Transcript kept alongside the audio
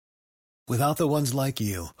Without the ones like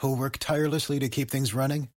you, who work tirelessly to keep things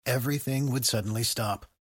running, everything would suddenly stop.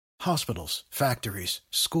 Hospitals, factories,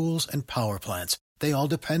 schools, and power plants, they all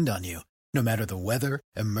depend on you. No matter the weather,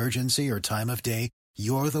 emergency, or time of day,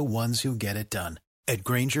 you're the ones who get it done. At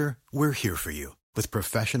Grainger, we're here for you with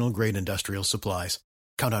professional-grade industrial supplies.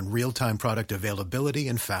 Count on real-time product availability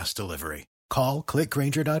and fast delivery. Call, click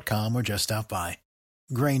Grainger.com, or just stop by.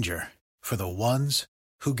 Grainger, for the ones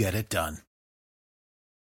who get it done.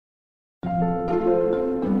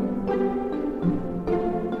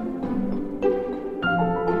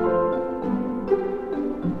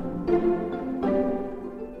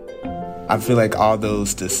 I feel like all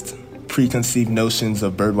those just preconceived notions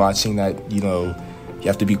of bird watching that, you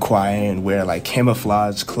have to be quiet and wear like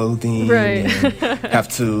camouflage clothing. Right. And have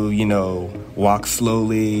to, walk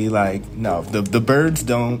slowly. Like, no, the birds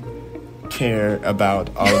don't care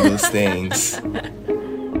about all of those things.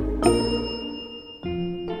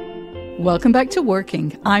 Welcome back to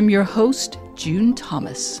Working. I'm your host, June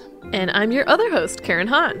Thomas. And I'm your other host, Karen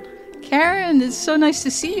Hahn. Karen, it's so nice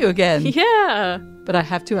to see you again. Yeah. But I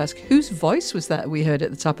have to ask, whose voice was that we heard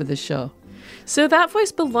at the top of the show? So that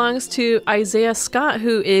voice belongs to Isaiah Scott,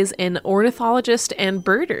 who is an ornithologist and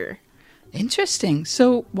birder. Interesting.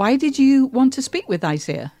 So why did you want to speak with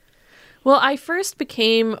Isaiah? Well, I first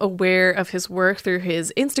became aware of his work through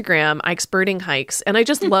his Instagram, Ike's Birding Hikes, and I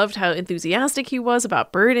just loved how enthusiastic he was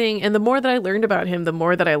about birding, and the more that I learned about him, the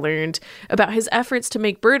more that I learned about his efforts to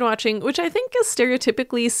make birdwatching, which I think is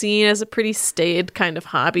stereotypically seen as a pretty staid kind of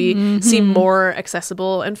hobby, seem more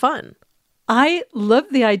accessible and fun. I love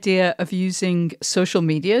the idea of using social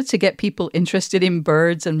media to get people interested in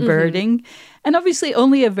birds and birding. And obviously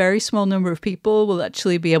only a very small number of people will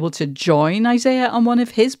actually be able to join Isaiah on one of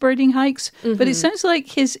his birding hikes. But it sounds like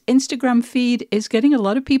his Instagram feed is getting a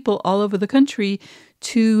lot of people all over the country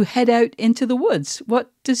to head out into the woods.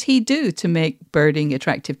 What does he do to make birding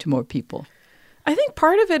attractive to more people? I think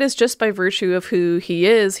part of it is just by virtue of who he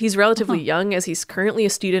is. He's relatively young, as he's currently a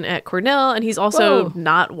student at Cornell, and he's also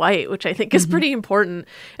not white, which I think is pretty important.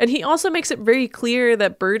 And he also makes it very clear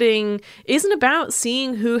that birding isn't about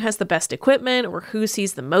seeing who has the best equipment or who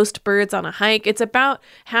sees the most birds on a hike. It's about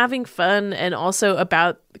having fun and also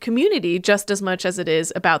about community just as much as it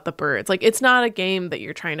is about the birds. Like, it's not a game that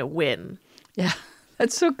you're trying to win. Yeah.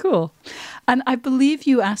 That's so cool. And I believe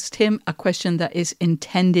you asked him a question that is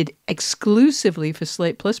intended exclusively for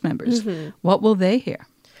Slate Plus members. What will they hear?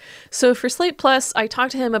 So for Slate Plus, I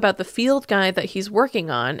talked to him about the field guide that he's working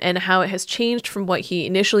on and how it has changed from what he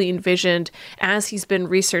initially envisioned as he's been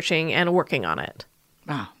researching and working on it.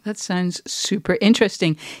 Wow, that sounds super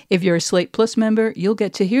interesting. If you're a Slate Plus member, you'll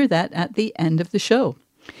get to hear that at the end of the show.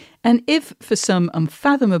 And if, for some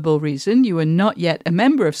unfathomable reason, you are not yet a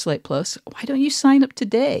member of Slate Plus, why don't you sign up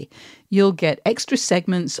today? You'll get extra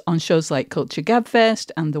segments on shows like Culture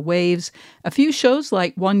Gabfest and The Waves. A few shows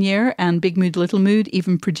like One Year and Big Mood Little Mood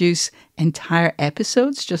even produce entire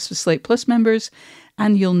episodes just for Slate Plus members.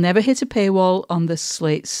 And you'll never hit a paywall on the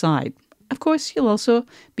Slate side. Of course, you'll also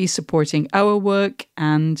be supporting our work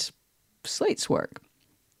and Slate's work.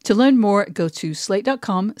 To learn more, go to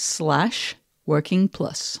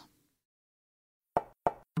slate.com/workingplus.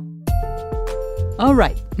 All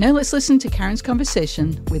right, now let's listen to Karen's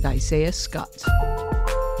conversation with Isaiah Scott.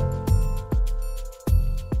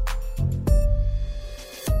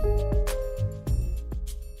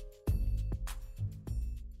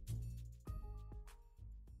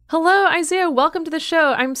 Hello, Isaiah. Welcome to the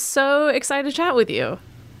show. I'm so excited to chat with you.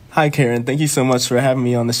 Hi, Karen. Thank you so much for having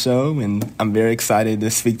me on the show, and I'm very excited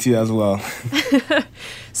to speak to you as well.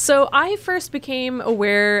 So I first became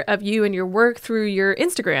aware of you and your work through your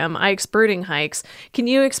Instagram, Ike's Birding Hikes. Can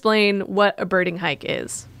you explain what a birding hike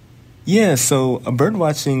is? Yeah, so a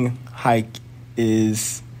birdwatching hike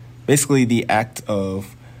is basically the act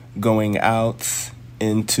of going out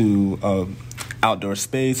into an outdoor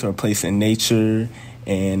space or a place in nature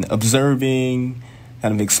and observing,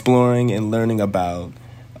 kind of exploring and learning about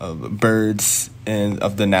birds and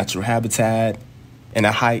of the natural habitat. And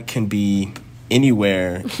a hike can be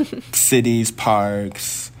anywhere, cities,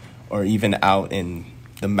 parks, or even out in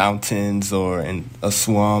the mountains or in a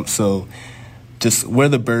swamp. So just where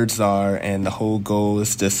the birds are, and the whole goal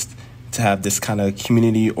is just to have this kind of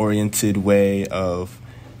community-oriented way of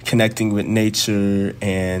connecting with nature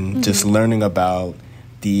and just learning about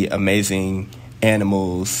the amazing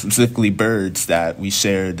animals, specifically birds, that we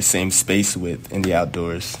share the same space with in the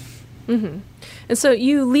outdoors. And so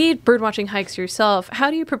you lead birdwatching hikes yourself. How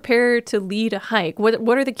do you prepare to lead a hike?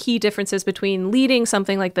 What are the key differences between leading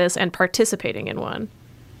something like this and participating in one?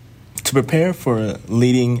 To prepare for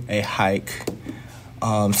leading a hike,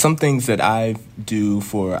 Some things that I do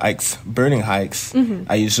for Ike's birding hikes,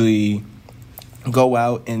 I usually go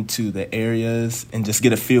out into the areas and just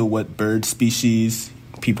get a feel what bird species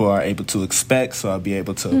people are able to expect. So I'll be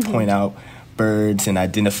able to point out birds and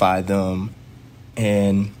identify them,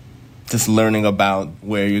 and just learning about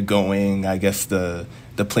where you're going, I guess the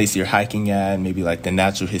place you're hiking at, maybe like the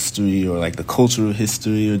natural history or like the cultural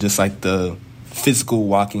history, or just like the physical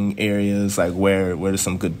walking areas, like where there's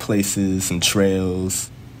some good places, some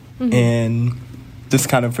trails, and just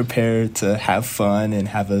kind of prepare to have fun and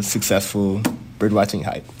have a successful birdwatching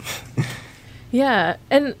hike. Yeah,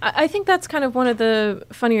 and I think that's kind of one of the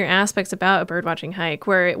funnier aspects about a birdwatching hike,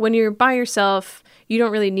 where when you're by yourself, you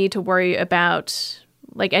don't really need to worry about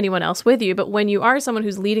like anyone else with you. But when you are someone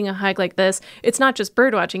who's leading a hike like this, it's not just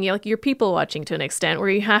bird watching, you're people watching to an extent, where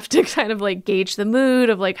you have to kind of like gauge the mood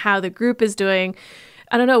of like how the group is doing.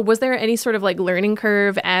 I don't know, was there any sort of like learning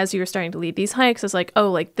curve as you were starting to lead these hikes? It's like,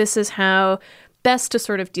 oh, like this is how best to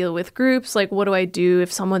sort of deal with groups. Like, what do I do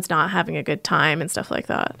if someone's not having a good time and stuff like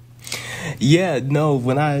that? Yeah, no,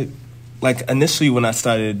 initially when I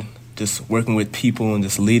started just working with people and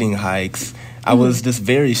just leading hikes, I was just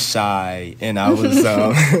very shy, and I was,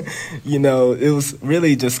 it was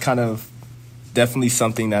really just kind of definitely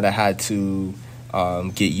something that I had to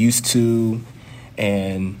get used to,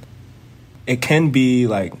 and it can be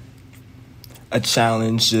like a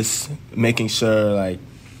challenge just making sure like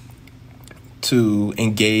to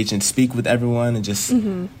engage and speak with everyone and just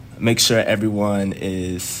make sure everyone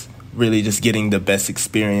is really just getting the best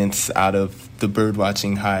experience out of the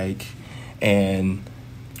birdwatching hike. And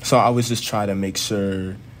so I always just try to make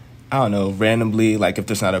sure, I don't know, randomly, like if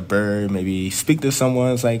there's not a bird, maybe speak to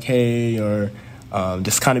someone, it's like, hey, or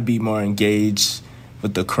just kind of be more engaged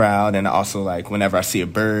with the crowd. And also, like, whenever I see a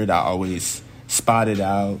bird, I always spot it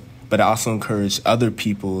out. But I also encourage other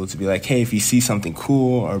people to be like, hey, if you see something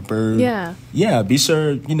cool or a bird, be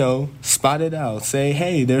sure, spot it out. Say,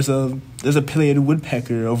 hey, there's a pileated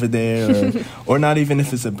woodpecker over there, or not even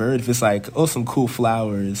if it's a bird, if it's like, oh, some cool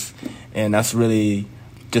flowers. And that's really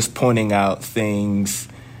just pointing out things,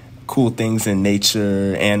 cool things in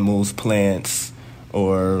nature, animals, plants,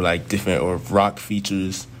 or like different or rock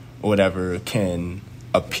features or whatever can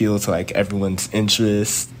appeal to like everyone's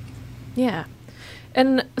interest. Yeah.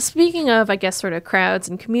 And speaking of, I guess, sort of crowds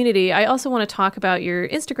and community, I also want to talk about your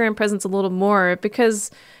Instagram presence a little more,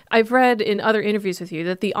 because I've read in other interviews with you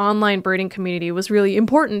that the online birding community was really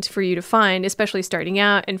important for you to find, especially starting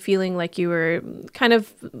out and feeling like you were kind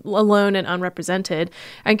of alone and unrepresented.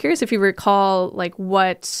 I'm curious if you recall like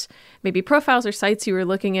what maybe profiles or sites you were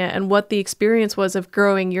looking at and what the experience was of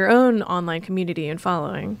growing your own online community and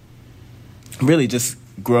following. Really just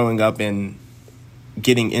growing up and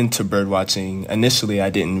getting into bird watching. Initially, I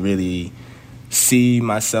didn't really see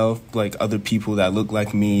myself like other people that look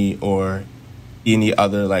like me or any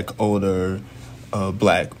other like older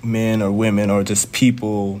black men or women or just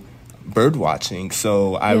people bird watching.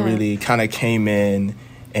 So I really kind of came in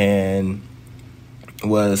and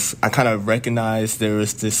I kind of recognized there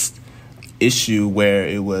was this issue where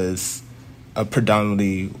it was a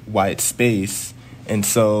predominantly white space. And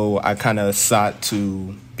so I kind of sought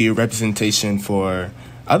to be a representation for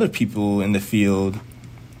other people in the field.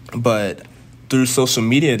 But through social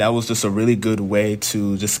media, that was just a really good way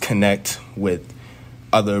to just connect with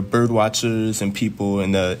other bird watchers and people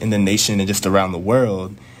in the nation and just around the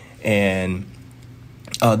world. And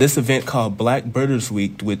this event called Black Birders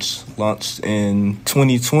Week, which launched in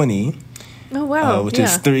 2020. Oh, wow. Which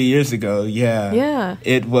is 3 years ago. Yeah.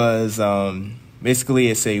 It was basically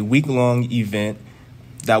it's a week-long event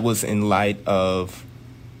that was in light of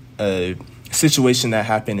a situation that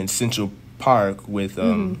happened in Central Park with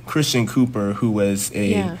Christian Cooper, who was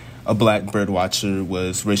a black bird watcher,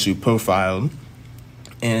 was racially profiled.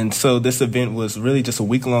 And so this event was really just a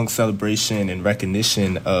week-long celebration and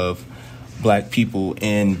recognition of black people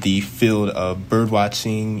in the field of bird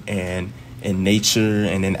watching and in nature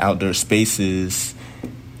and in outdoor spaces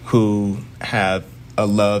who have a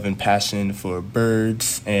love and passion for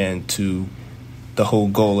birds and to the whole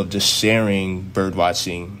goal of just sharing bird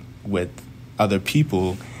watching with other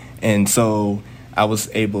people. And so I was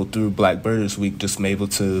able, through Black Birders Week, just able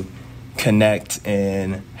to connect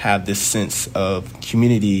and have this sense of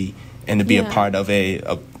community and to be a part of a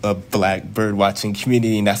black bird watching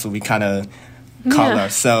community. And that's what we kind of call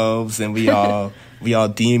ourselves. And we all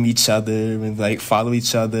DM each other and like follow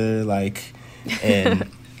each other, like,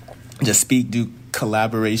 and just do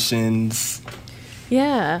collaborations.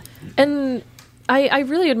 Yeah. And I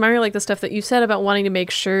really admire like the stuff that you said about wanting to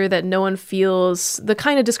make sure that no one feels the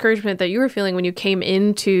kind of discouragement that you were feeling when you came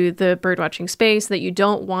into the birdwatching space, that you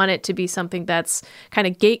don't want it to be something that's kind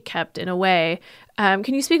of gatekept in a way.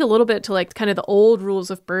 Can you speak a little bit to like kind of the old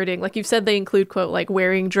rules of birding? Like you've said, they include, quote, like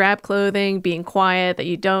wearing drab clothing, being quiet, that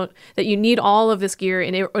you need all of this gear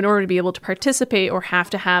in order to be able to participate or have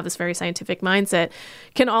to have this very scientific mindset.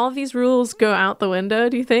 Can all of these rules go out the window,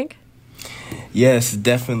 do you think? Yes,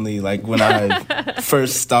 definitely. Like when I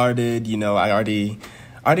first started, I already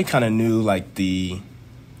kind of knew like the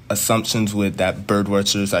assumptions with that bird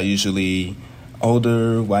watchers are usually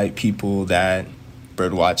older white people that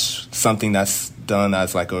birdwatch something that's done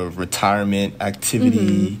as like a retirement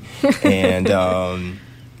activity. And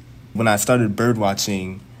when I started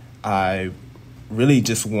birdwatching, I really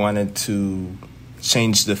just wanted to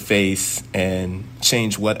change the face and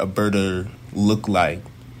change what a birder looked like.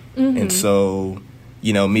 And so,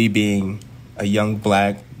 me being a young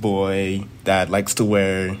black boy that likes to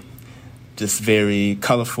wear just very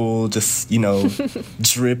colorful, just,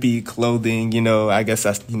 drippy clothing, I guess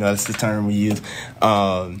that's the term we use.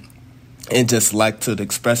 And just like to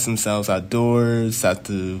express themselves outdoors, have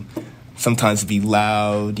to sometimes be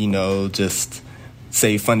loud, just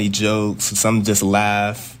say funny jokes, some just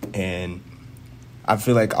laugh. And I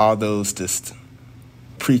feel like all those just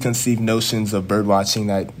preconceived notions of bird watching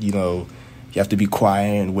that, you have to be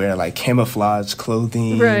quiet and wear like camouflage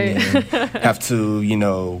clothing, right, and have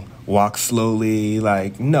to, walk slowly.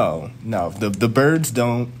 Like, no, the birds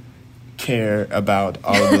don't care about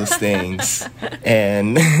all of those things.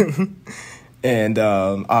 And and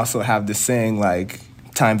also have this saying, like,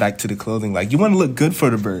 tying back to the clothing, like, you want to look good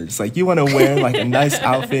for the birds. Like, you want to wear like a nice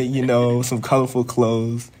outfit, some colorful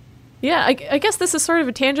clothes. Yeah, I guess this is sort of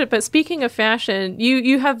a tangent, but speaking of fashion,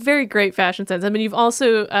 you have very great fashion sense. I mean, you've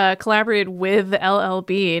also collaborated with LL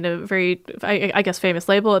Bean, a very, I guess, famous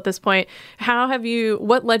label at this point.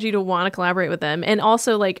 What led you to want to collaborate with them? And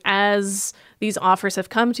also, like, as these offers have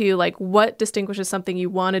come to you, like, what distinguishes something you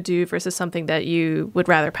want to do versus something that you would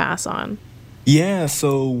rather pass on? Yeah,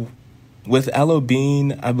 so with LL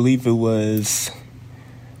Bean, I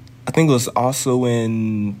think it was also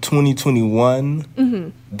in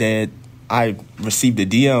 2021 that I received a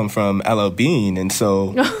DM from LL Bean. And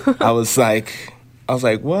so I was like,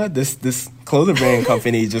 what? This clothing brand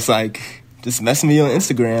company just messed me on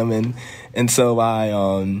Instagram. And so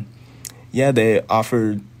they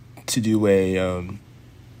offered to do a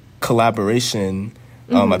collaboration,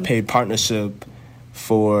 a paid partnership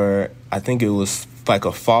for, I think it was like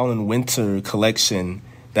a fall and winter collection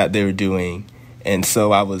that they were doing. And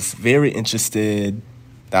so I was very interested.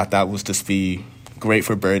 That was just be great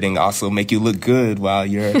for birding. Also make you look good while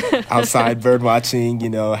you're outside bird watching,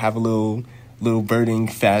 have a little birding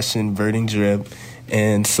fashion, birding drip.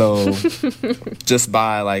 And so just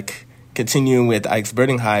by like continuing with Ike's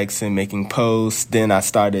Birding Hikes and making posts, then I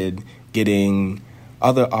started getting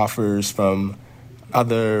other offers from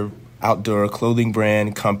other outdoor clothing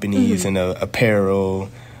brand companies and apparel.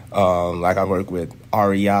 Like I work with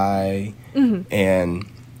REI and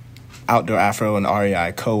Outdoor Afro and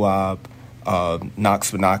REI Co-op,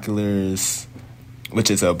 Knox Binoculars, which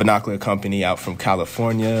is a binocular company out from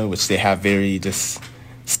California, which they have very just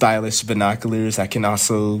stylish binoculars that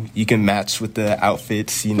you can match with the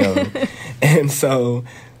outfits, And so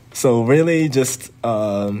really just,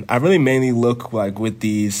 I really mainly look like with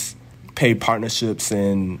these paid partnerships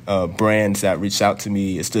and brands that reach out to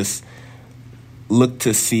me, it's just look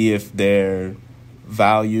to see if their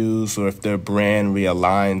values or if their brand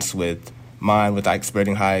realigns with mine, with Ike's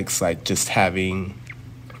Birding Hikes, like just having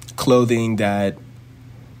clothing that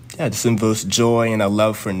just invokes joy and a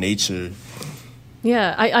love for nature.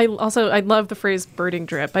 Yeah, I love the phrase birding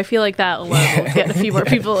drip. I feel like that alone will get a few more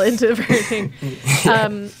people into birding.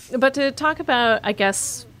 But to talk about, I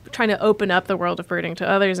guess, trying to open up the world of birding to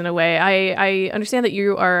others in a way, I understand that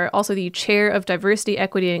you are also the chair of diversity,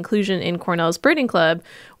 equity, and inclusion in Cornell's Birding Club.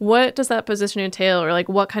 What does that position entail, or like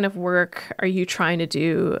what kind of work are you trying to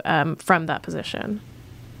do from that position?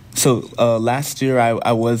 So last year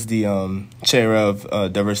I was the chair of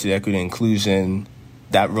diversity, equity, and inclusion.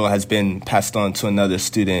 That role has been passed on to another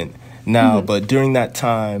student now, but during that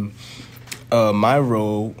time, my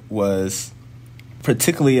role was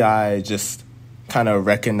particularly I just kind of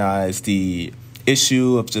recognize the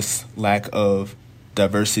issue of just lack of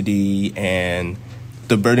diversity, and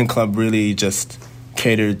the Birding Club really just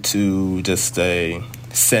catered to just a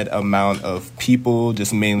set amount of people,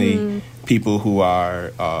 just mainly people who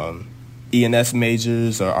are E&S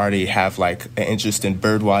majors or already have like an interest in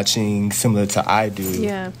bird watching similar to I do.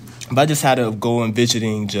 Yeah. But I just had a goal in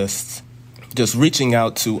visiting just just reaching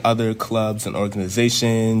out to other clubs and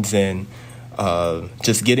organizations and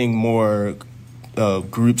just getting more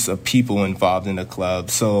groups of people involved in the club.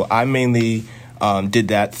 So I mainly did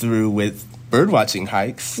that with birdwatching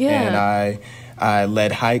hikes, and I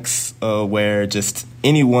led hikes where just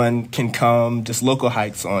anyone can come, just local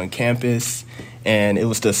hikes on campus, and it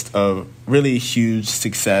was just a really huge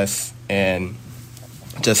success, and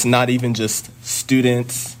just not even just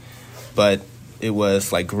students, but it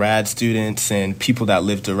was like grad students and people that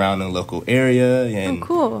lived around the local area and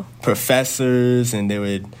professors, and they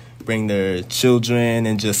would bring their children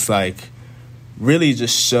and just like really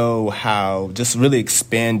just show how just really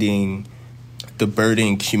expanding the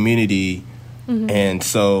birding community. And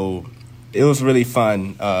so it was really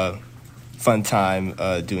fun time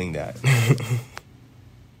doing that.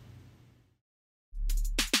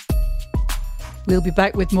 We'll be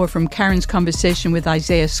back with more from Karen's conversation with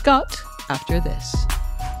Isaiah Scott after this.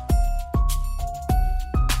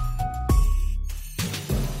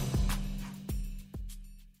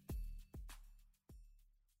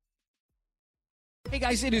 Hey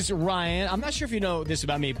guys, it is Ryan. I'm not sure if you know this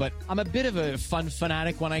about me, but I'm a bit of a fun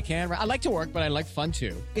fanatic when I can. I like to work, but I like fun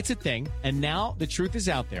too. It's a thing. And now the truth is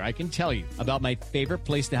out there. I can tell you about my favorite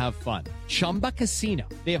place to have fun. Chumba Casino.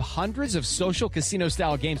 They have hundreds of social casino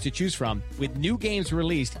style games to choose from with new games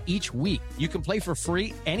released each week. You can play for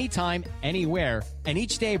free anytime, anywhere. And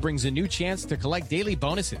each day brings a new chance to collect daily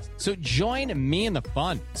bonuses. So join me in the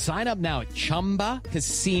fun. Sign up now at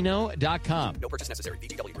ChumbaCasino.com. No purchase necessary.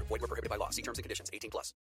 VGW Group. Void where prohibited by law. See terms and conditions.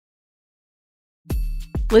 18+.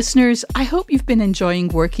 Listeners, I hope you've been enjoying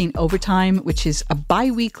Working Overtime, which is a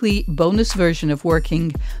bi-weekly bonus version of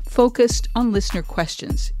Working focused on listener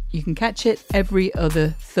questions. You can catch it every other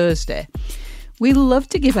Thursday. We love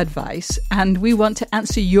to give advice, and we want to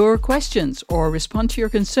answer your questions or respond to your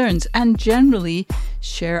concerns and generally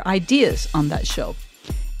share ideas on that show.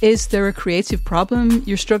 Is there a creative problem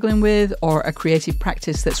you're struggling with or a creative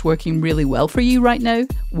practice that's working really well for you right now?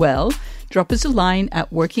 Well, drop us a line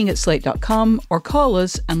at working@slate.com or call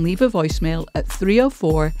us and leave a voicemail at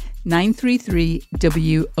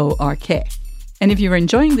 304-933-WORK. And if you're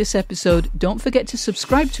enjoying this episode, don't forget to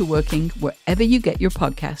subscribe to Working wherever you get your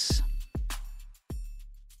podcasts.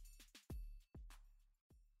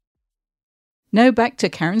 Now back to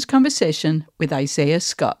Karen's conversation with Isaiah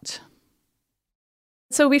Scott.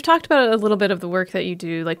 So we've talked about a little bit of the work that you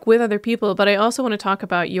do, like with other people, but I also want to talk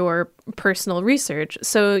about your personal research.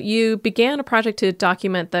 So you began a project to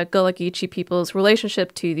document the Gullah Geechee people's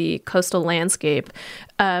relationship to the coastal landscape.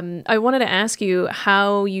 I wanted to ask you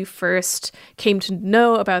how you first came to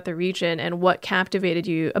know about the region and what captivated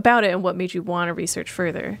you about it and what made you want to research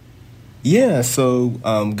further. Yeah, so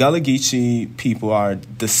Gullah Geechee people are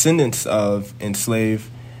descendants of enslaved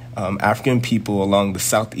African people along the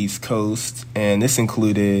southeast coast, and this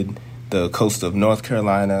included the coast of North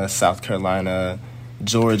Carolina, South Carolina,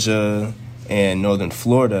 Georgia, and northern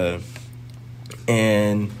Florida.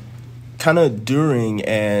 And kind of during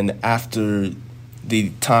and after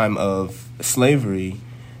the time of slavery,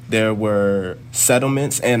 there were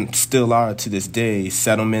settlements, and still are to this day,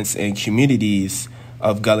 settlements and communities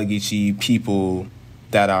of Gullah Geechee people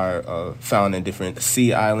that are found in different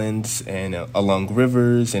sea islands and along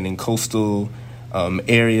rivers and in coastal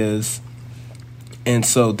areas. And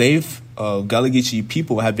so Gullah Geechee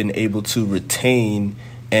people have been able to retain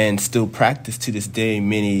and still practice to this day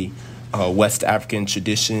many West African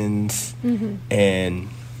traditions and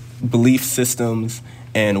belief systems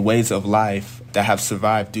and ways of life that have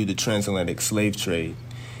survived through the transatlantic slave trade.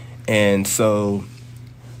 And so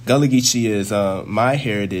Gullah Geechee is my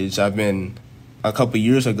heritage. A couple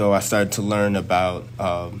years ago, I started to learn about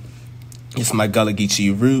just my Gullah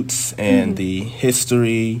Geechee roots and the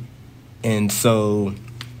history. And so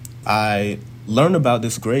I learned about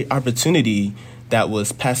this great opportunity that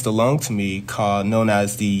was passed along to me known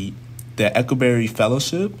as the Echoberry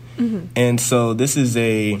Fellowship. And so this is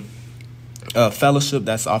a fellowship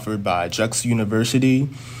that's offered by Drexel University.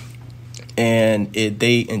 And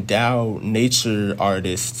they endow nature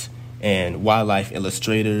artists and wildlife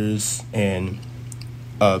illustrators and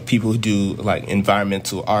people who do like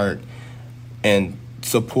environmental art and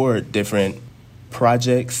support different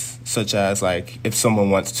projects, such as like if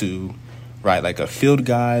someone wants to write like a field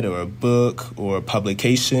guide or a book or a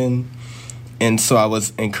publication. And so I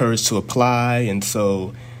was encouraged to apply. And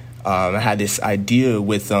so I had this idea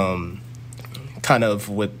with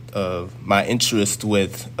my interest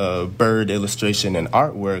with bird illustration and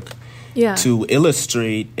artwork to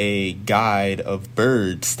illustrate a guide of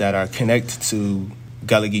birds that are connected to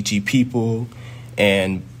Gullah Geechee people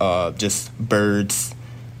and just birds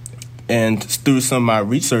And through some of my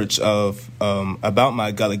research of about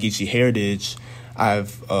my Gullah Geechee heritage,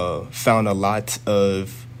 I've found a lot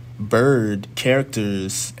of bird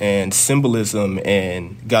characters and symbolism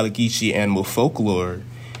in Gullah Geechee animal folklore.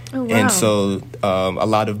 Oh, wow. And so a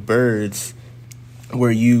lot of birds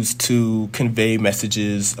were used to convey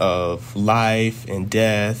messages of life and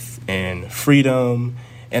death and freedom,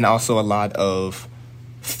 and also a lot of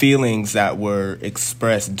feelings that were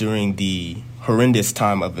expressed during the horrendous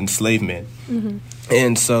time of enslavement. Mm-hmm.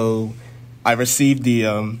 And so I received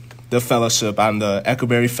the fellowship. I'm the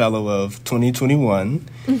Eckerberry Fellow of 2021.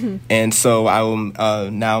 Mm-hmm. And so I'm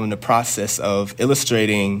now in the process of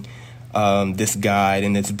illustrating this guide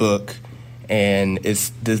and this book. And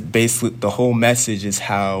it's basically the whole message is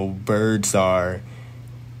how birds are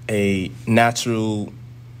a natural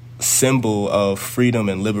symbol of freedom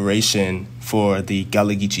and liberation for the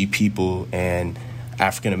Gullah Geechee people and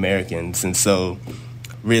African Americans. And so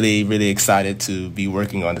really, really excited to be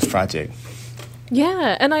working on this project.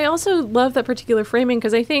 Yeah, and I also love that particular framing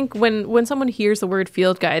because I think when someone hears the word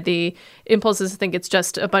field guide, the impulse is to think it's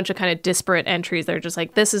just a bunch of kind of disparate entries that are just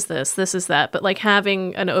like, this is this is that. But like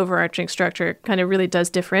having an overarching structure kind of really does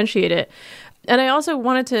differentiate it. And I also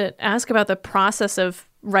wanted to ask about the process of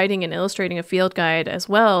writing and illustrating a field guide as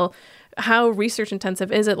well. How research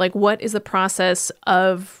intensive is it? Like, what is the process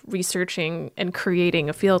of researching and creating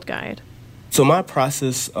a field guide? So my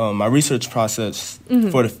process, my research process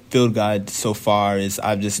for the field guide so far is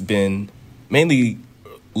I've just been mainly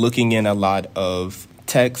looking in a lot of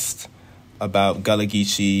text about Gullah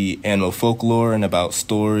Geechee animal folklore and about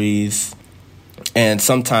stories. And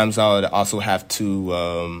sometimes I would also have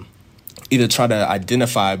to either try to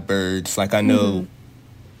identify birds. Like I know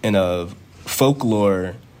in a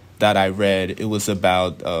folklore that I read, it was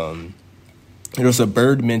about, there was a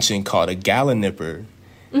bird mentioned called a galliniper.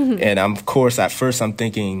 Mm-hmm. And of course, at first I'm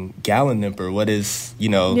thinking, galliniper, what is,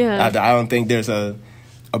 I don't think there's a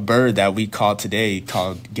bird that we call today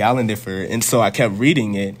called galliniper. And so I kept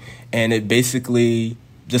reading it, and it basically,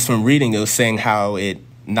 just from reading, it was saying how it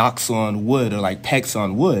knocks on wood or like pecks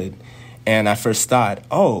on wood. And I first thought,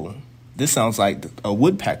 oh, this sounds like a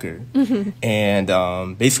woodpecker. Mm-hmm.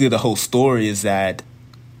 And basically the whole story is that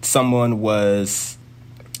someone was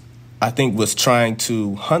trying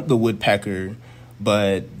to hunt the woodpecker,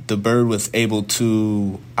 but the bird was able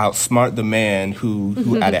to outsmart the man who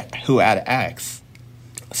had an axe.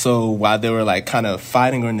 So while they were like kind of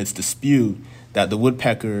fighting in this dispute, that the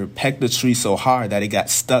woodpecker pecked the tree so hard that it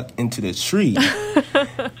got stuck into the tree.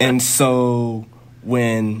 And so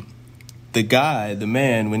when the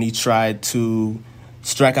man, when he tried to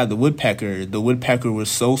strike out the woodpecker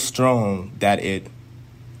was so strong that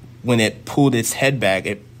when it pulled its head back,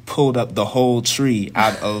 it pulled up the whole tree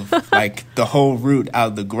out of like the whole root out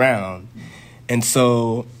of the ground. And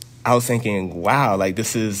so I was thinking, wow, like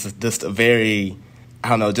this is just a very, I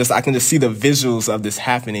don't know, I can just see the visuals of this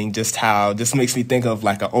happening, just how this makes me think of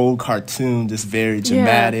like an old cartoon, just very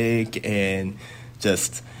dramatic and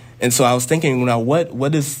so I was thinking,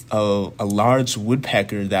 what is a large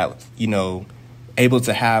woodpecker that, able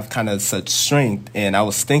to have kind of such strength? And I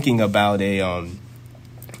was thinking about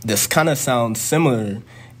this kind of sounds similar.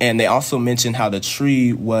 And they also mentioned how the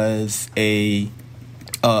tree was a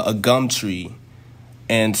gum tree.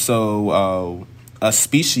 And so a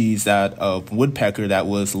species of woodpecker that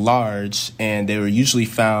was large, and they were usually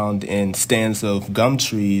found in stands of gum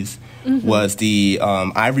trees, was the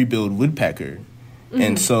ivory-billed woodpecker. Mm-hmm.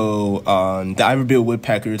 And so the ivory-billed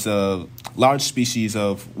woodpecker is a large species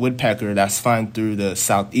of woodpecker that's found through the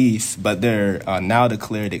southeast, but they're now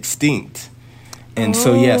declared extinct. And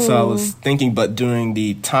so I was thinking, but during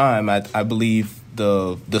the time, I believe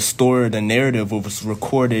the narrative was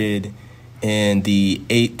recorded in the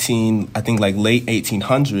late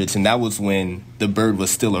 1800s, and that was when the bird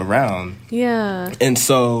was still around. Yeah. And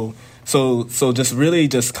so just really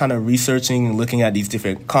just kind of researching and looking at these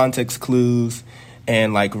different context clues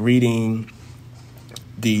and like reading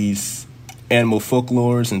these animal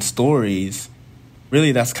folklores and stories.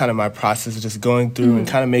 Really, that's kind of my process of just going through and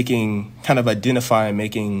kind of identifying,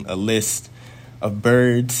 making a list of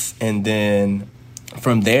birds. And then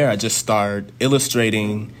from there, I just start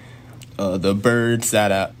illustrating the birds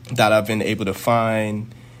that I've been able to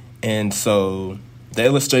find. And so the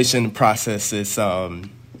illustration process is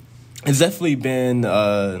it's definitely been,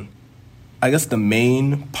 I guess, the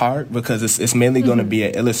main part, because it's mainly going to be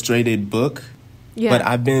an illustrated book. Yeah. But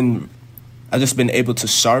I've just been able to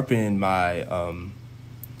sharpen my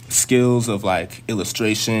skills of like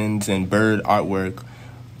illustrations and bird artwork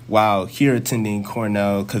while here attending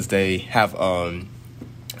Cornell, because they have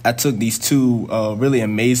I took these two really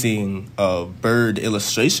amazing bird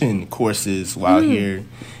illustration courses while here.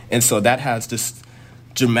 And so that has just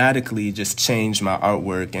dramatically just changed my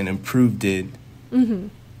artwork and improved it. Mm-hmm.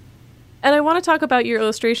 And I want to talk about your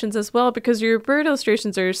illustrations as well, because your bird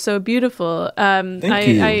illustrations are so beautiful. Thank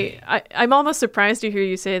you. I'm almost surprised to hear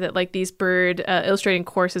you say that like these bird illustrating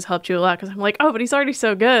courses helped you a lot, because I'm like, oh, but he's already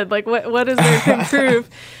so good. Like, what is there to improve?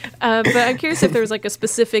 But I'm curious if there was like a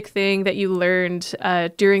specific thing that you learned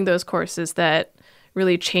during those courses that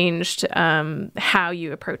really changed how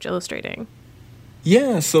you approach illustrating.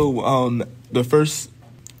 Yeah, so the first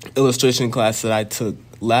illustration class that I took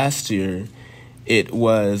last year, it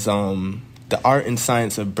was the art and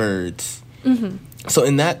science of birds. Mm-hmm. So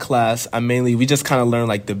in that class, we just kind of learned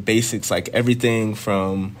like the basics, like everything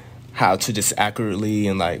from how to just accurately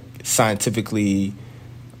and like scientifically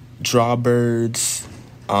draw birds,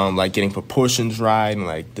 like getting proportions right and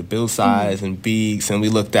like the bill size and beaks. And we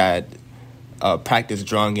looked at practice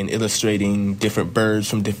drawing and illustrating different birds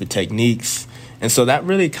from different techniques. And so that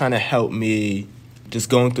really kind of helped me just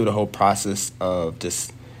going through the whole process of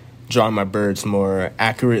just drawing my birds more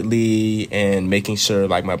accurately and making sure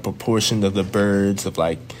like my proportion of the birds, of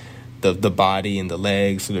like the body and the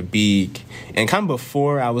legs or the beak. And kind of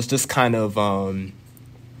before, I was just kind of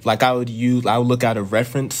like I would look at a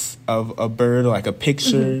reference of a bird or like a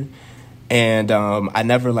picture, and I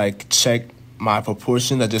never like checked my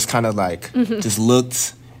proportions. I just kind of like just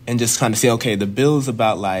looked and just kind of say, okay, the bill's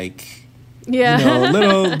about like,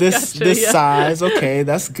 little this size. Okay,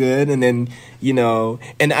 that's good. And then,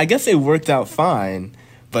 and I guess it worked out fine.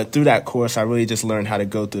 But through that course, I really just learned how to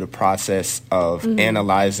go through the process of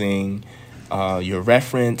analyzing your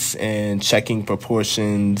reference and checking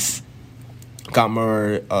proportions. Got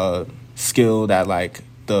more skilled at like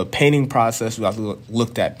the painting process. We also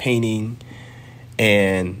looked at painting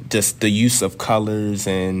and just the use of colors,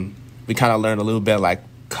 and we kind of learned a little bit like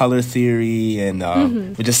color theory,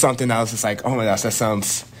 and which is something I was just like, oh my gosh, that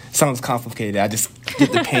sounds complicated. I just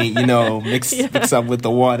get the paint, mix up with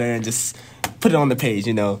the water and just put it on the page,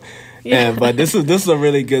 But this is a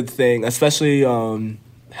really good thing, especially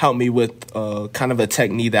helped me with kind of a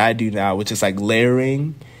technique that I do now, which is like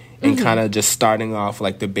layering and kind of just starting off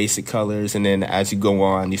like the basic colors, and then as you go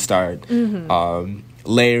on, you start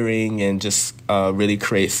layering, and just really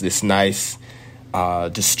creates this nice,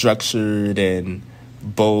 just structured and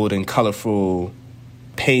bold and colorful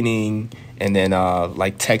painting, and then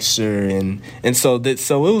like texture, and so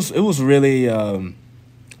it was really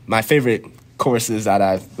my favorite courses that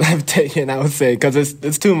I've taken, I would say, because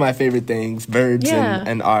it's two of my favorite things, birds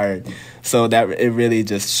and art. So that it really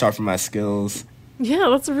just sharpened my skills. Yeah,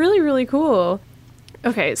 that's really, really cool.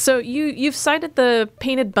 Okay, so you've cited the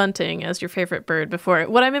painted bunting as your favorite bird before.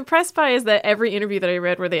 What I'm impressed by is that every interview that I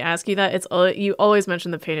read where they ask you that, you always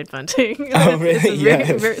mention the painted bunting. Oh, really?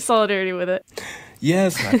 Yes. Very solidarity with it.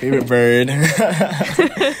 Yes, my favorite bird.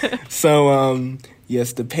 So,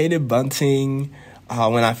 yes, the painted bunting.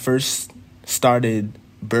 When I first started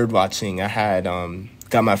bird watching, I had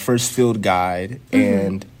got my first field guide,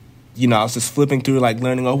 and I was just flipping through, like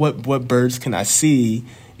learning, what birds can I see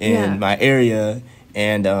in my area.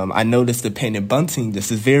 And I noticed the painted bunting, just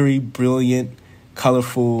this very brilliant,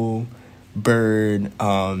 colorful bird.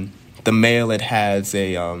 The male, it has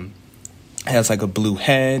like a blue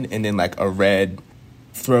head, and then like a red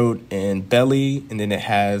throat and belly, and then it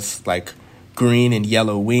has like green and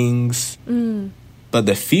yellow wings. But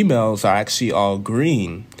the females are actually all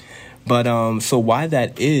green. But so why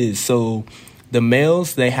that is, so the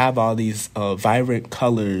males, they have all these vibrant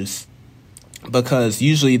colors, because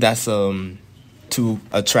usually that's to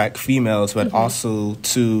attract females, but also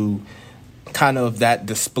to kind of that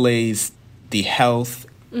displays the health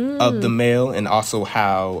of the male, and also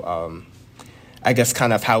how I guess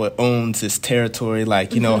kind of how it owns its territory.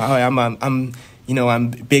 Like, I'm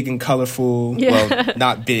big and colorful. Yeah. Well,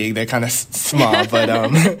 not big, they're kind of small,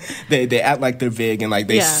 but they act like they're big, and like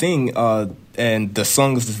they sing, and the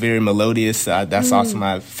song is very melodious. That's also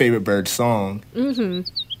my favorite bird song.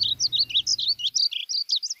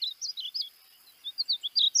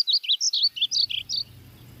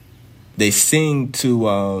 They sing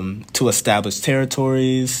to establish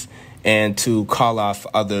territories and to call off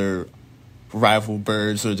other rival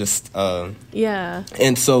birds, or just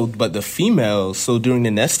And so, but the females, so during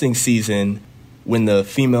the nesting season, when the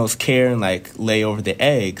females care and like lay over the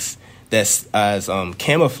eggs, that's as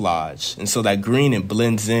camouflage, and so that green, it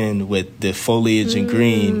blends in with the foliage and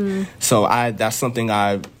green. So that's something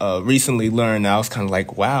I recently learned. I was kind of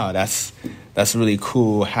like, wow, that's really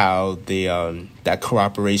cool how the that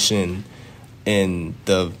cooperation in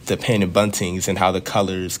the painted buntings, and how the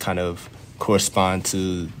colors kind of correspond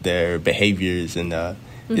to their behaviors. And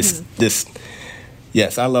it's this,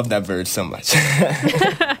 yes, I love that bird so much.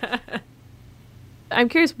 I'm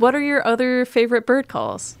curious, what are your other favorite bird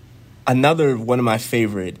calls? Another one of my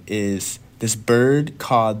favorite is this bird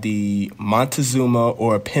called the Montezuma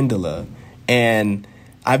or pendula. And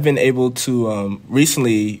I've been able to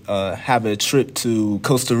recently have a trip to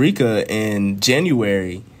Costa Rica in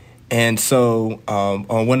January. And so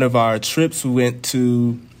on one of our trips, we went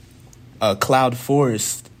to a cloud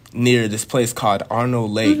forest near this place called Arno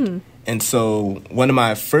Lake. And so one of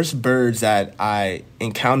my first birds that I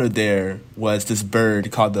encountered there was this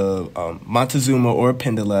bird called the Montezuma or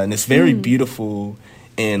pendula. And it's very beautiful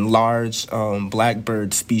in large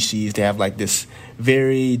blackbird species. They have like this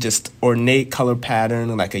very just ornate color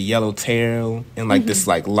pattern, like a yellow tail and like this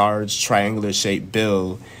like large triangular shaped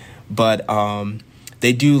bill. But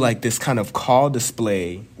they do like this kind of call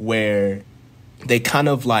display where they kind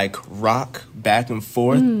of like rock back and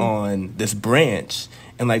forth on this branch.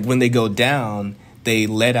 And like when they go down, they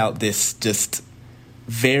let out this just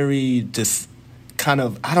very just kind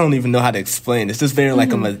of, I don't even know how to explain. It's just very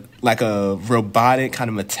like a robotic kind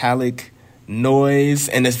of metallic noise,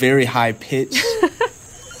 and it's very high pitched.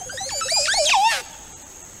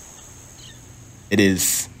 It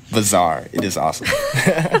is bizarre. It is awesome.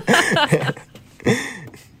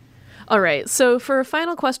 All right. So for a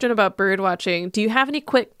final question about bird watching, do you have any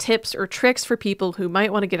quick tips or tricks for people who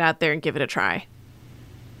might want to get out there and give it a try?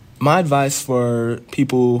 My advice for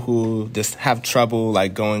people who just have trouble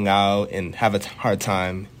like going out and have a hard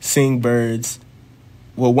time seeing birds,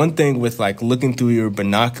 well, one thing with like looking through your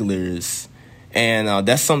binoculars, and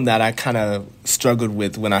that's something that I kind of struggled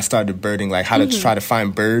with when I started birding, like how to try to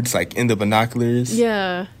find birds like in the binoculars.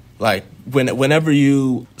 Yeah. Like whenever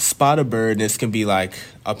you spot a bird, this can be like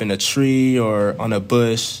up in a tree or on a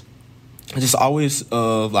bush, just always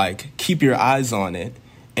like keep your eyes on it.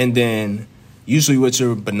 And then usually with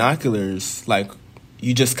your binoculars, like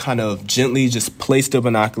you just kind of gently just place the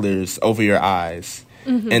binoculars over your eyes.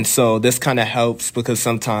 And so this kind of helps because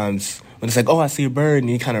sometimes when it's like, oh, I see a bird,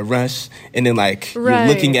 and you kind of rush, and then like you're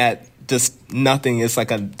looking at just nothing. It's like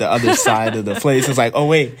the other side of the place. It's like, oh,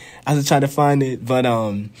 wait, I have to try to find it. But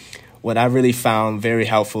what I really found very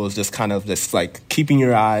helpful is just kind of just like keeping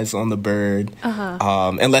your eyes on the bird,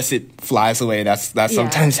 unless it flies away. That's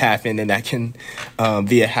sometimes happen, and that can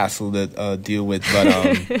be a hassle to deal with.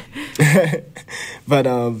 But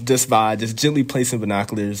just by just gently placing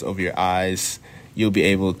binoculars over your eyes, you'll be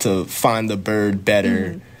able to find the bird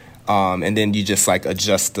better. And then you just like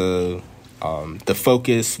adjust the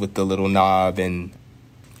focus with the little knob, and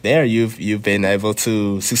there you've been able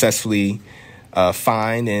to successfully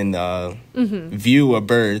find and view a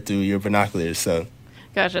bird through your binoculars. So,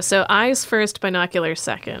 gotcha. So eyes first, binoculars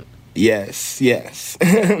second. Yes.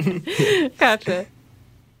 Gotcha.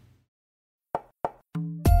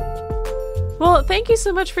 Well, thank you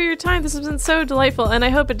so much for your time. This has been so delightful, and I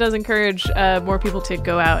hope it does encourage more people to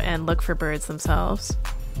go out and look for birds themselves.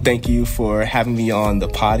 Thank you for having me on the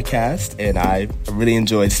podcast, and I really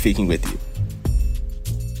enjoyed speaking with you.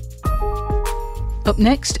 Up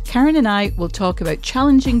next, Karen and I will talk about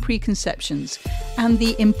challenging preconceptions and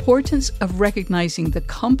the importance of recognizing the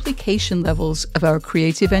complication levels of our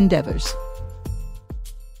creative endeavors.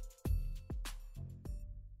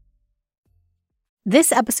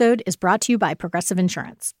 This episode is brought to you by Progressive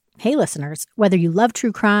Insurance. Hey, listeners, whether you love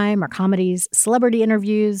true crime or comedies, celebrity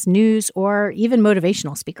interviews, news, or even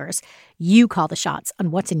motivational speakers, you call the shots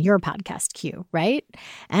on what's in your podcast queue, right?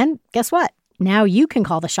 And guess what? Now you can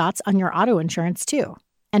call the shots on your auto insurance, too.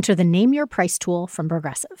 Enter the Name Your Price tool from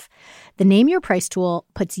Progressive. The Name Your Price tool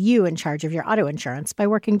puts you in charge of your auto insurance by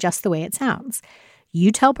working just the way it sounds.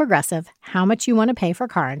 You tell Progressive how much you want to pay for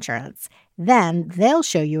car insurance. Then they'll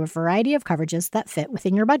show you a variety of coverages that fit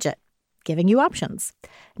within your budget, giving you options.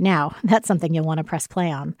 Now, that's something you'll want to press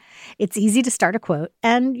play on. It's easy to start a quote,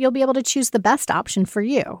 and you'll be able to choose the best option for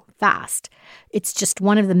you fast. It's just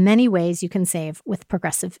one of the many ways you can save with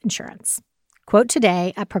Progressive Insurance. Quote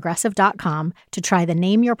today at Progressive.com to try the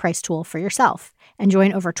Name Your Price tool for yourself and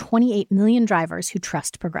join over 28 million drivers who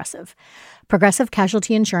trust Progressive. Progressive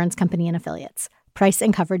Casualty Insurance Company and Affiliates. Price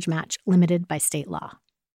and coverage match limited by state law.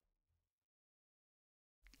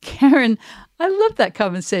 Karen, I love that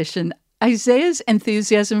conversation. Isaiah's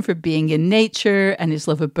enthusiasm for being in nature and his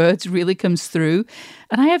love of birds really comes through.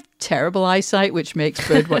 And I have terrible eyesight, which makes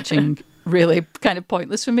bird watching really kind of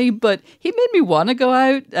pointless for me. But he made me want to go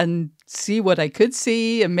out and see what I could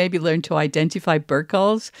see and maybe learn to identify bird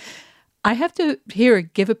calls. I have to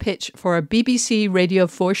give a pitch for a BBC Radio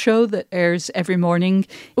 4 show that airs every morning.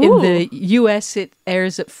 Ooh. In the US, it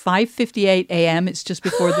airs at 5:58 a.m. It's just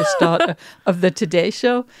before the start of the Today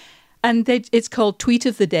Show. And it's called Tweet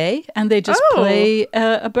of the Day, and they just play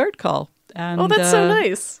a bird call. And, that's so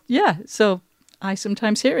nice. Yeah, so I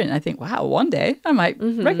sometimes hear it and I think, wow, one day I might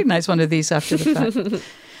recognize one of these after the fact.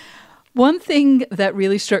 One thing that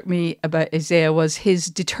really struck me about Isaiah was his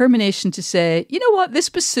determination to say, you know what, this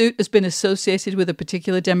pursuit has been associated with a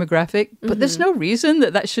particular demographic, but there's no reason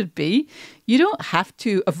that should be. You don't have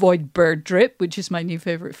to avoid bird drip, which is my new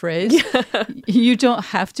favorite phrase. Yeah. You don't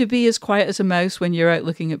have to be as quiet as a mouse when you're out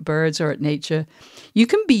looking at birds or at nature. You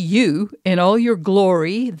can be you in all your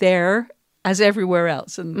glory there as everywhere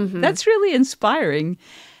else. And that's really inspiring.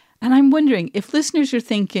 And I'm wondering if listeners are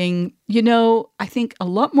thinking, you know, I think a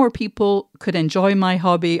lot more people could enjoy my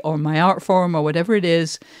hobby or my art form or whatever it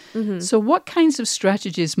is. So what kinds of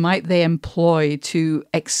strategies might they employ to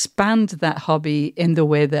expand that hobby in the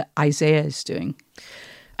way that Isaiah is doing?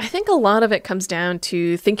 I think a lot of it comes down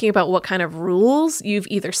to thinking about what kind of rules you've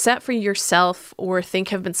either set for yourself or think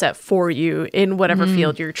have been set for you in whatever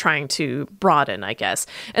field you're trying to broaden, I guess.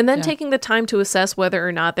 And then taking the time to assess whether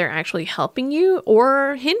or not they're actually helping you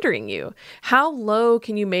or hindering you. How low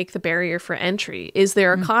can you make the barrier for entry? Is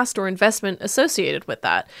there a cost or investment associated with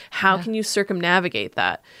that? How can you circumnavigate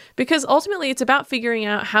that? Because ultimately, it's about figuring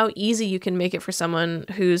out how easy you can make it for someone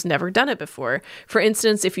who's never done it before. For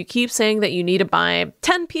instance, if you keep saying that you need to buy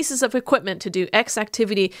 10 pieces of equipment to do X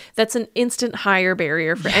activity, that's an instant higher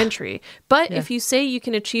barrier for entry. But if you say you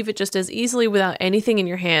can achieve it just as easily without anything in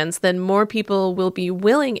your hands, then more people will be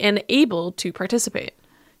willing and able to participate.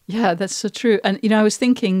 Yeah, that's so true. And, you know, I was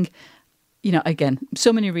thinking, you know, again,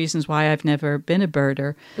 so many reasons why I've never been a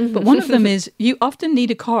birder. But one of them is you often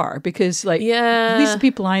need a car because, like, at least the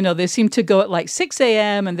people I know, they seem to go at like 6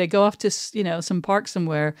 a.m. and they go off to, you know, some park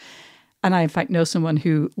somewhere. And I, in fact, know someone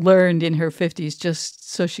who learned in her 50s just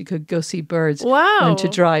so she could go see birds. Wow. Learn to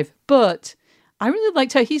drive. But I really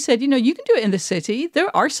liked how he said, you know, you can do it in the city.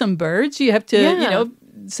 There are some birds. You have to, you know,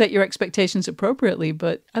 set your expectations appropriately.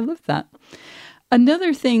 But I love that.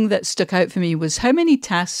 Another thing that stuck out for me was how many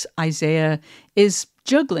tasks Isaiah is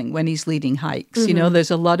juggling when he's leading hikes. You know,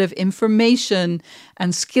 there's a lot of information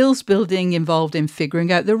and skills building involved in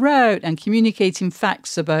figuring out the route and communicating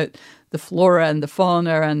facts about the flora and the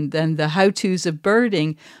fauna and then the how-tos of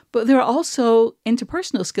birding. But there are also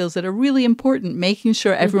interpersonal skills that are really important, making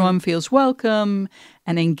sure everyone feels welcome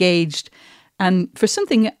and engaged. And for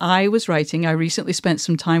something I was writing, I recently spent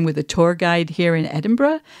some time with a tour guide here in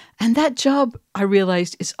Edinburgh. And that job, I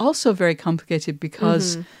realized, is also very complicated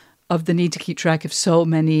because of the need to keep track of so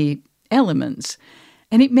many elements.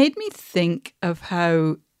 And it made me think of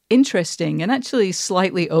how interesting and actually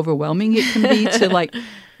slightly overwhelming it can be to like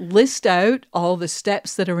list out all the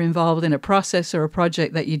steps that are involved in a process or a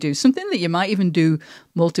project that you do, something that you might even do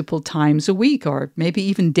multiple times a week or maybe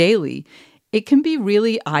even daily. It can be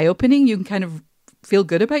really eye-opening. You can kind of feel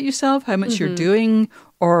good about yourself, how much you're doing,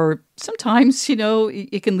 or sometimes, you know,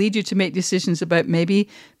 it can lead you to make decisions about maybe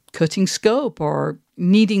cutting scope or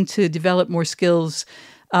needing to develop more skills.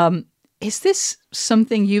 Is this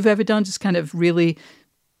something you've ever done, just kind of really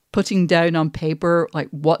putting down on paper, like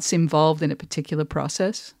what's involved in a particular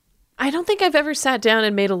process? I don't think I've ever sat down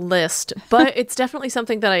and made a list, but it's definitely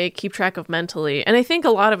something that I keep track of mentally. And I think a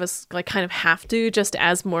lot of us like kind of have to, just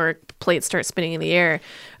as more plates start spinning in the air.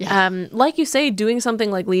 Yeah. Like you say, doing something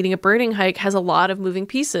like leading a birding hike has a lot of moving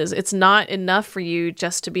pieces. It's not enough for you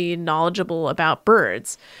just to be knowledgeable about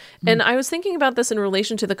birds. And I was thinking about this in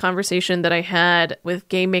relation to the conversation that I had with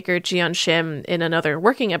game maker Jian Shim in another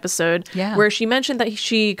working episode, where she mentioned that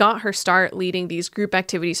she got her start leading these group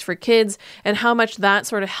activities for kids and how much that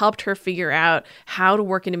sort of helped her figure out how to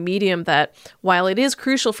work in a medium that, while it is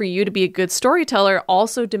crucial for you to be a good storyteller,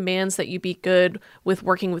 also demands that you be good with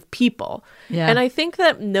working with people. Yeah. And I think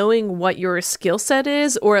that knowing what your skill set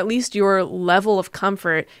is, or at least your level of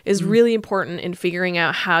comfort, is really important in figuring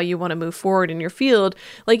out how you want to move forward in your field.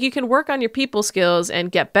 Like, you can work on your people skills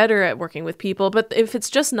and get better at working with people, but if it's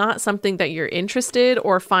just not something that you're interested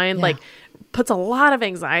or find like puts a lot of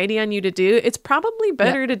anxiety on you to do, it's probably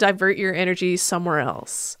better to divert your energy somewhere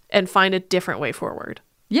else and find a different way forward.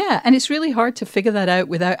 Yeah, and it's really hard to figure that out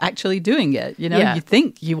without actually doing it. You know, you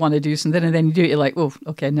think you want to do something and then you do it, you're like, oh,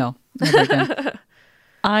 okay, no, never again.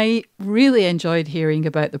 I really enjoyed hearing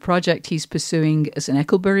about the project he's pursuing as an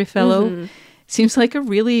Ecclesbury Fellow. Seems like a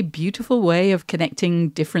really beautiful way of connecting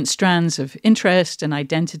different strands of interest and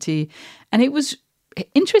identity. And it was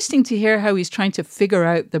interesting to hear how he's trying to figure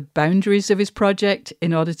out the boundaries of his project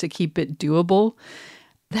in order to keep it doable.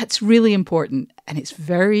 That's really important. and it's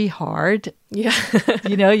very hard. Yeah.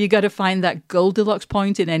 You got to find that Goldilocks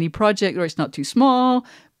point in any project, or it's not too small,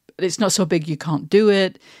 but it's not so big you can't do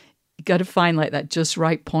it. You got to find like that just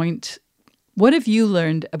right point. What have you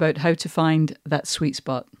learned about how to find that sweet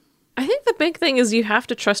spot? I think the big thing is you have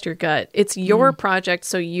to trust your gut. It's your project,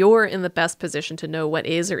 so you're in the best position to know what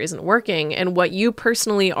is or isn't working and what you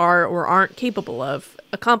personally are or aren't capable of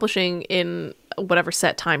accomplishing in whatever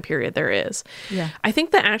set time period there is. Yeah. I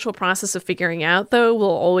think the actual process of figuring out, though, will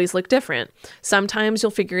always look different. Sometimes you'll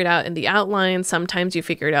figure it out in the outline, sometimes you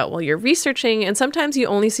figure it out while you're researching, and sometimes you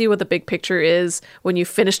only see what the big picture is when you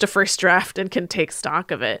finished a first draft and can take stock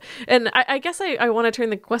of it. And I guess I want to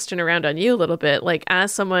turn the question around on you a little bit, like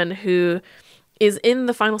as someone who is in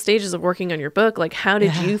the final stages of working on your book, like how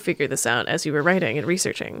did you figure this out as you were writing and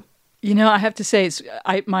researching? I have to say,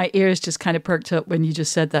 my ears just kind of perked up when you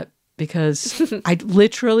just said that, because I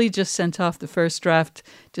literally just sent off the first draft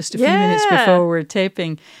just a few minutes before we were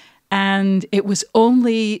taping. And it was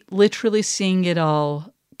only literally seeing it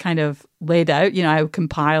all kind of laid out. I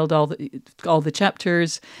compiled all the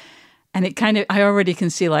chapters, and it kind of, I already can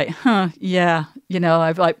see like, I've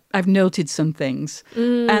noted some things.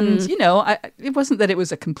 And, it wasn't that it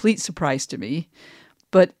was a complete surprise to me,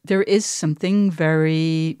 but there is something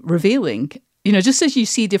very revealing. Just as you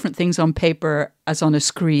see different things on paper as on a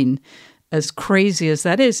screen, as crazy as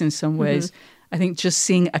that is in some ways, I think just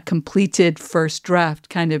seeing a completed first draft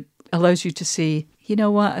kind of allows you to see, you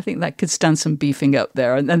know what, I think that could stand some beefing up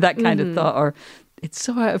there. And that kind of thought, or it's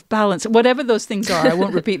so out of balance. Whatever those things are, I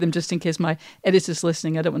won't repeat them just in case my editor's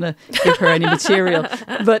listening. I don't want to give her any material.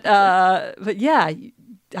 But yeah,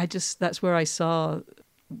 that's where I saw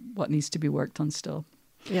what needs to be worked on still.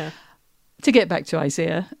 Yeah. To get back to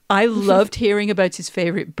Isaiah, I loved hearing about his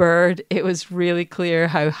favorite bird. It was really clear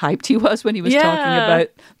how hyped he was when he was talking about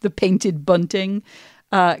the painted bunting.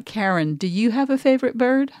 Karen, do you have a favorite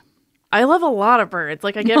bird? I love a lot of birds.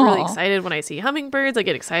 Like I get really excited when I see hummingbirds. I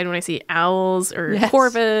get excited when I see owls or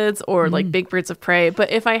corvids or like big birds of prey. But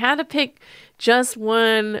if I had to pick just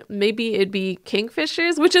one, maybe it'd be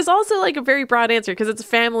kingfishers, which is also like a very broad answer because it's a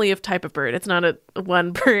family of type of bird. It's not a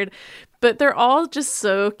one bird. But they're all just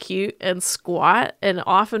so cute and squat and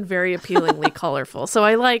often very appealingly colorful. So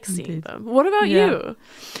I like seeing them. What about you?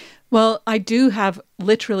 Well, I do have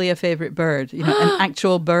literally a favorite bird, an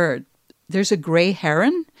actual bird. There's a grey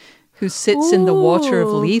heron who sits in the water of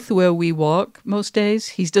Leith where we walk most days.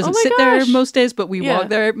 He doesn't sit there most days, but we walk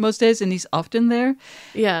there most days, and he's often there.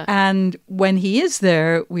 Yeah. And when he is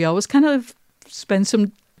there, we always kind of spend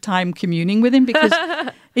some time communing with him because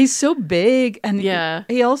he's so big, and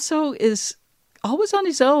he also is always on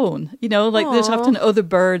his own. There's often other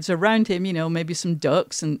birds around him, maybe some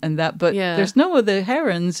ducks and that, but there's no other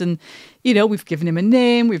herons. And, we've given him a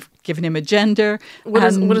name, we've given him a gender. What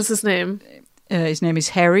is his name? His name is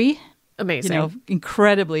Harry. Amazing.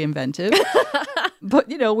 Incredibly inventive. But,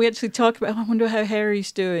 we actually talk about, I wonder how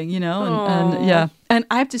Harry's doing, and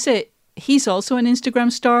I have to say, he's also an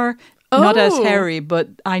Instagram star. Not as Harry, but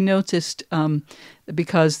I noticed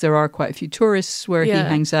because there are quite a few tourists where he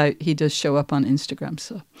hangs out, he does show up on Instagram.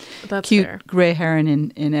 So that's cute fair. Grey heron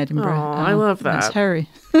in Edinburgh. I love that. That's Harry.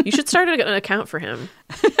 You should start an account for him.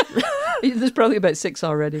 There's probably about 6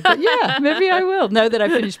 already. But yeah, maybe I will. Now that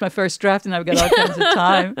I've finished my first draft and I've got all kinds of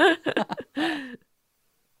time.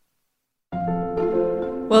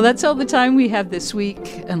 Well, that's all the time we have this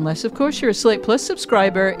week, unless, of course, you're a Slate Plus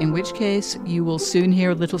subscriber, in which case you will soon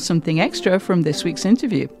hear a little something extra from this week's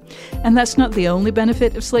interview. And that's not the only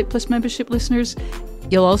benefit of Slate Plus membership listeners.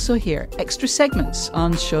 You'll also hear extra segments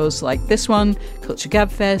on shows like this one, Culture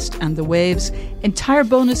Gabfest, and The Waves, entire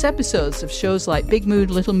bonus episodes of shows like Big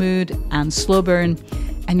Mood, Little Mood, and Slow Burn,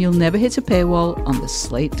 and you'll never hit a paywall on the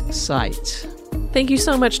Slate site. Thank you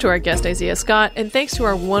so much to our guest, Isaiah Scott, and thanks to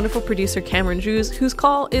our wonderful producer, Cameron Drews, whose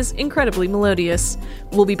call is incredibly melodious.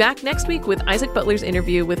 We'll be back next week with Isaac Butler's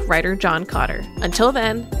interview with writer John Cotter. Until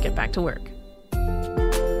then, get back to work.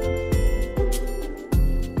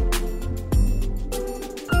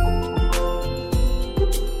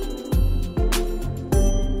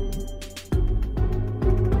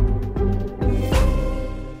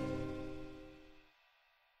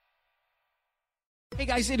 Hey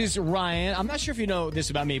guys, it is Ryan. I'm not sure if you know this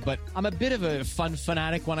about me, but I'm a bit of a fun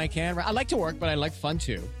fanatic when I can. I like to work, but I like fun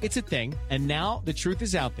too. It's a thing. And now the truth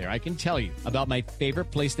is out there. I can tell you about my favorite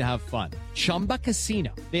place to have fun. Chumba Casino.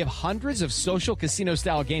 They have hundreds of social casino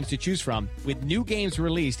style games to choose from with new games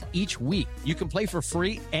released each week. You can play for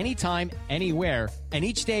free anytime, anywhere. And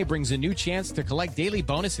each day brings a new chance to collect daily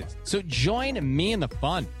bonuses. So join me in the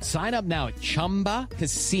fun. Sign up now at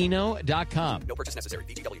ChumbaCasino.com. No purchase necessary.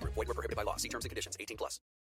 VGW Group. Void where prohibited by law. See terms and conditions. 18+.